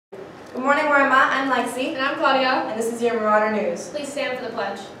Good morning, we're Mott. I'm Lexi. And I'm Claudia. And this is your Marauder News. Please stand for the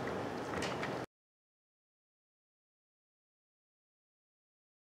pledge.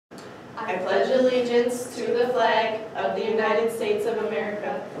 I pledge allegiance to the flag of the United States of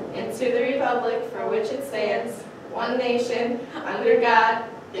America and to the republic for which it stands, one nation, under God,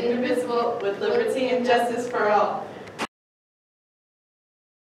 indivisible, with liberty and justice for all.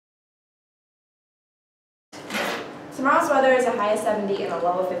 Tomorrow's weather is a high of 70 and a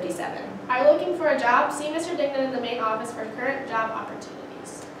low of 57. Are you looking for a job? See Mr. Dignan in the main office for current job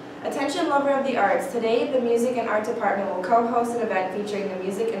opportunities. Attention lover of the arts. Today, the Music and Art Department will co-host an event featuring the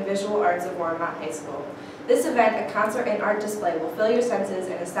music and visual arts of Mott High School. This event, a concert and art display, will fill your senses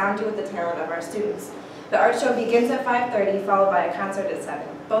and astound you with the talent of our students. The art show begins at 5:30, followed by a concert at 7.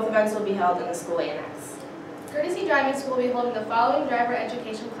 Both events will be held in the school annex. Courtesy Driving School will be holding the following driver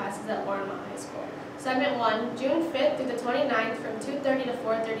education classes at Mott High School. Segment 1, June 5th through the 29th from 2:30 to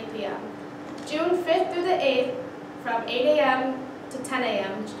 4:30 p.m. June 5th through the 8th from 8 a.m. to 10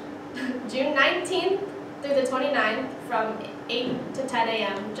 a.m. June 19th through the 29th from 8 to 10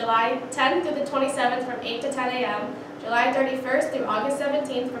 a.m. July 10th through the 27th from 8 to 10 a.m. July 31st through August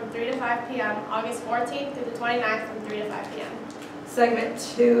 17th from 3 to 5 p.m. August 14th through the 29th from 3 to 5 p.m. Segment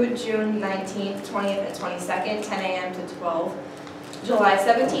 2, June 19th, 20th, and 22nd, 10 a.m. to 12. July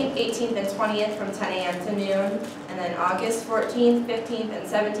 17th, 18th, and 20th from 10 a.m. to noon. And then August 14th, 15th, and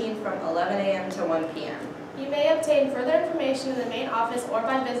 17th from 11 a.m. to 1 p.m. You may obtain further information in the main office or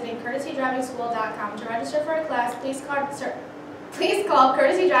by visiting courtesydrivingschool.com. To register for a class, please call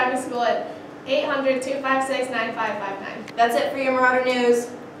Courtesy Driving School at 800-256-9559. That's it for your Marauder News.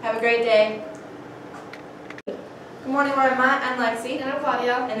 Have a great day. Good morning, we're Mott. I'm Lexi. And I'm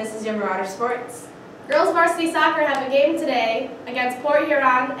Claudia. And this is your Marauder Sports. Girls varsity soccer have a game today against Port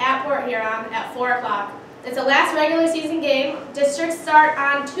Huron at 4 o'clock. It's the last regular season game. Districts start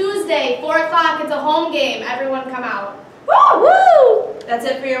on Tuesday, 4 o'clock. It's a home game. Everyone come out. Woo! Woo! That's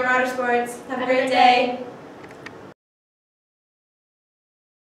it for your Marauder Sports. Have a great day.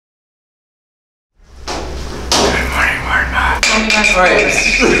 Good morning, Mott.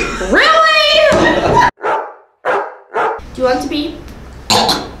 Really? Do you want to be?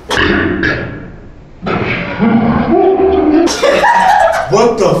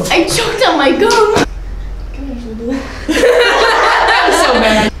 What the f— I choked on my gum. I'm so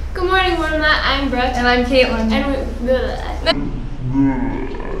bad. Good morning, Mott. I'm Brooke. And I'm Caitlin. And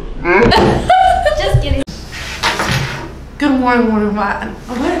just kidding. Good morning, Mott.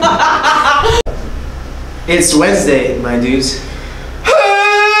 It's Wednesday, my dudes.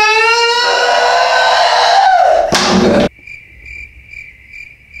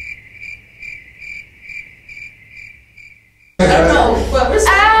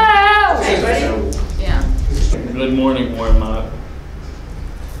 Good morning, Mott.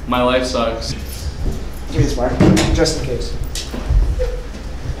 My life sucks. Give me this mark, just in case.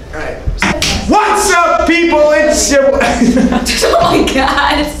 Alright. What's up, people? It's your Oh my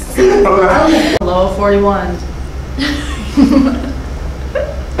god. Low 41.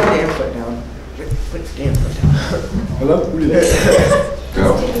 damn foot down. Put your damn foot down. Hello? Go.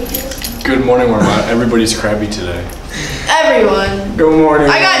 Good morning, Mott. Everybody's crabby today. Everyone. Good morning.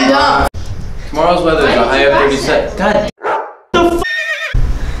 I got dumped. Tomorrow's weather is a high of 37. God.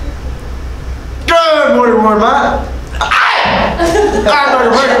 Good morning, Mott.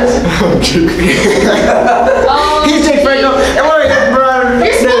 He's Jake Franco. And we're going to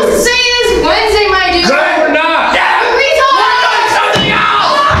You're supposed to say this Wednesday, my dude. No, we're not.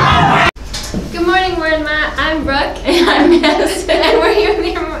 Good morning, Mott. I'm Brooke. And I'm Madison. And we're here with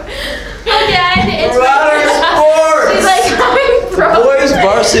your dad. It's Marauder Sports! She's like, I'm Brooke. Boys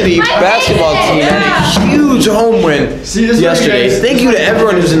varsity basketball team had a huge home win yesterday. Thank you to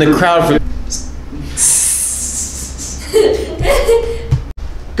everyone who's in the crowd for.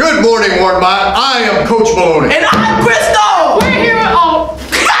 Good morning, Mott. I am Coach Maloney. And I'm Crystal! We're here with all.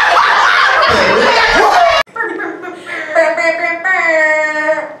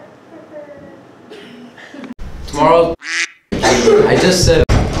 Tomorrow. I just said.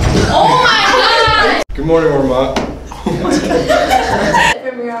 Oh my god! Good morning, Mott. Why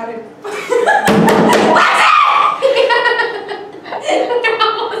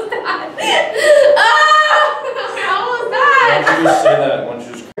don't you just say that? Why don't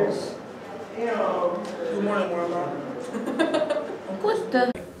you just... Good morning, Mott.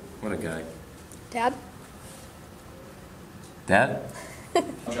 What a guy. Dad? Dad?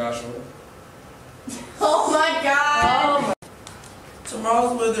 Joshua. Oh my god.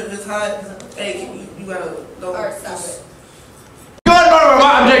 Tomorrow's weather is hot. Hey, you gotta go. Or 7. Good morning,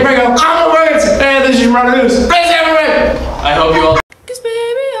 Mott. I'm Jake Franco. I'm a Ravens. And this is your Marauder News. I hope you all... Cause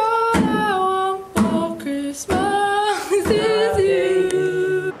baby, all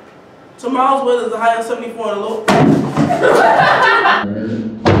Tomorrow's weather is a high of 74 and a low.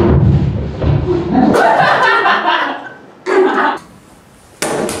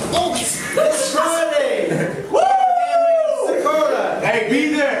 Hey,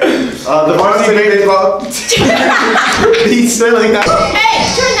 be there! The varsity baseball. Be silly. Hey,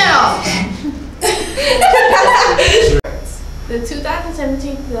 turn that off. The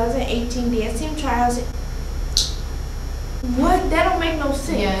 2017-2018 dance team tryouts. What? That don't make no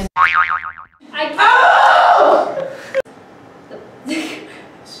sense. Yeah.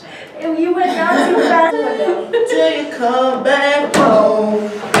 You went down too fast. Till you come back home.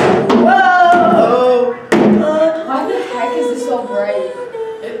 Whoa. Why the heck is this so bright?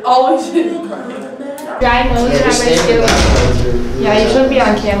 It always is. Dry nose and I'm ready to do it. Yeah, you shouldn't be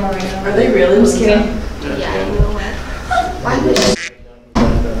on camera right now. Are they really? I'm just kidding. Yeah, you know what? Why would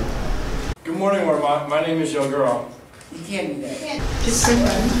Good morning, Mott. My name is Yo Girl. You can't do that.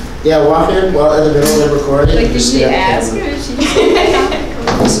 Yeah, walk in while in the middle of the recording. Like, and did just she stay on ask camera. or did she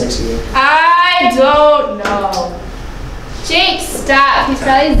How sexy. I don't know. Jake, stop. He's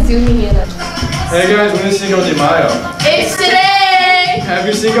probably zooming in. Hey guys, when is Cinco de Mayo? It's today.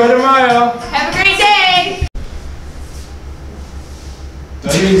 Happy Cinco de Mayo! Have a great day.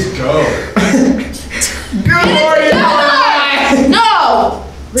 That means go. Good morning! No.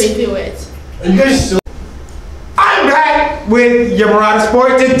 Redo it. Are you guys still? I'm back with your Mott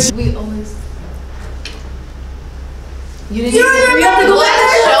Sports and We always. You didn't we have to go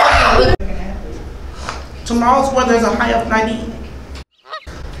back. Tomorrow's weather is a high of 90.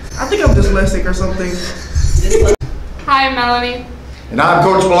 I think I'm dyslexic or something. Hi, Melanie. And I'm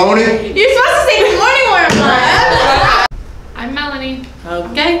Coach Maloney. You're supposed to say good morning, I'm Melanie.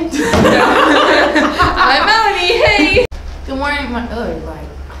 Okay. I'm Melanie. Hey. Good morning,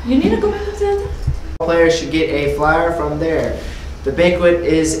 You need to go back upstairs. players should get a flyer from there. The banquet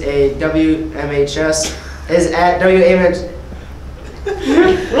is a WMHS is at WMHS.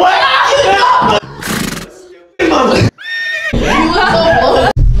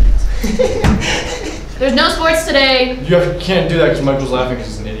 There's no sports today. You can't do that because Michael's laughing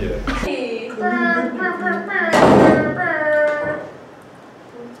because he's an idiot.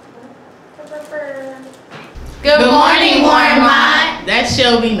 Good morning, Mott. That's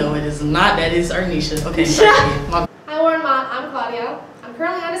Shelby. No, it is not. That is Arnisha. Okay, sorry. Hi, Mott. I'm Claudia. I'm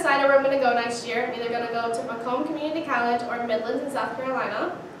currently undecided where I'm going to go next year. I'm either going to go to Macomb Community College or Midlands in South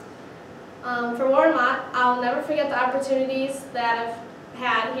Carolina. For Mott, I'll never forget the opportunities that I've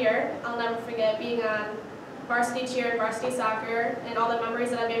had here. I'll never forget being on varsity cheer and varsity soccer and all the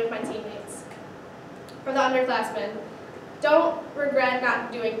memories that I made with my teammates. For the underclassmen, don't regret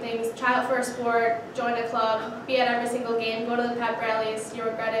not doing things. Try out for a sport, join a club, be at every single game, go to the pep rallies. You'll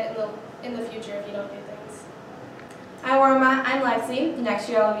regret it in the future if you don't do things. Hi, Mott. I'm Lexi. Next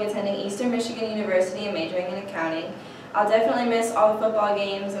year I'll be attending Eastern Michigan University and majoring in accounting. I'll definitely miss all the football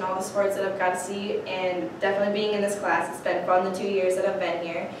games and all the sports that I've got to see, and definitely being in this class. It's been fun the 2 years that I've been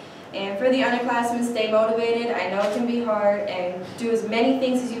here. And for the underclassmen, stay motivated. I know it can be hard, and do as many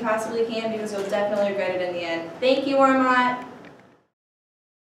things as you possibly can because you'll definitely regret it in the end. Thank you, Mott.